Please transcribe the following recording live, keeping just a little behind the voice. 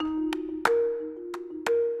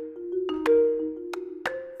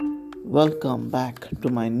Welcome back to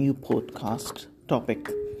my new podcast topic,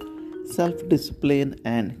 Self Discipline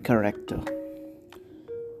and Character.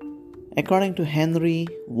 According to Henry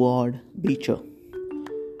Ward Beecher,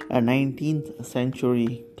 a 19th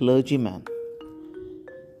century clergyman,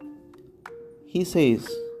 he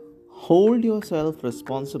says, hold yourself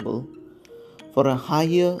responsible for a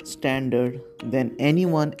higher standard than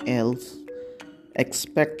anyone else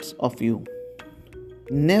expects of you.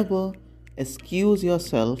 Never excuse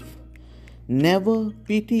yourself. Never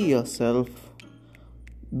pity yourself.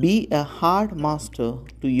 Be a hard master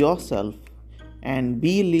to yourself and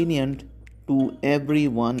be lenient to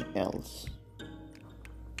everyone else.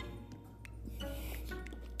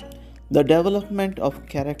 The development of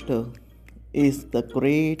character is the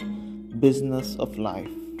great business of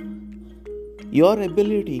life. Your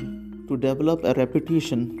ability to develop a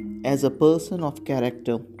reputation as a person of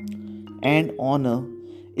character and honor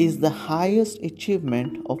is the highest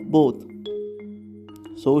achievement of both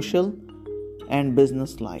social and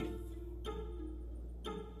business life.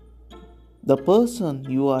 The person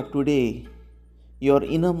you are today, your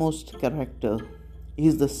innermost character,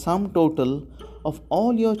 is the sum total of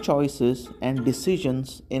all your choices and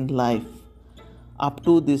decisions in life up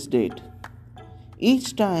to this date.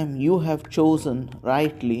 Each time you have chosen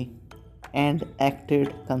rightly and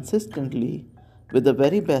acted consistently with the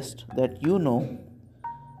very best that you know,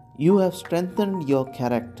 you have strengthened your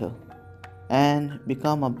character and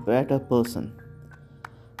become a better person.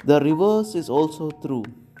 The reverse is also true.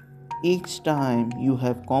 Each time you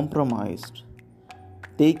have compromised,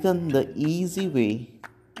 taken the easy way,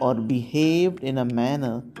 or behaved in a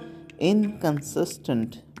manner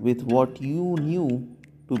inconsistent with what you knew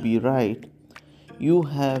to be right, you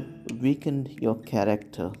have weakened your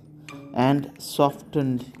character and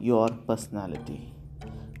softened your personality.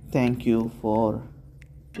 Thank you for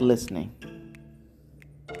listening.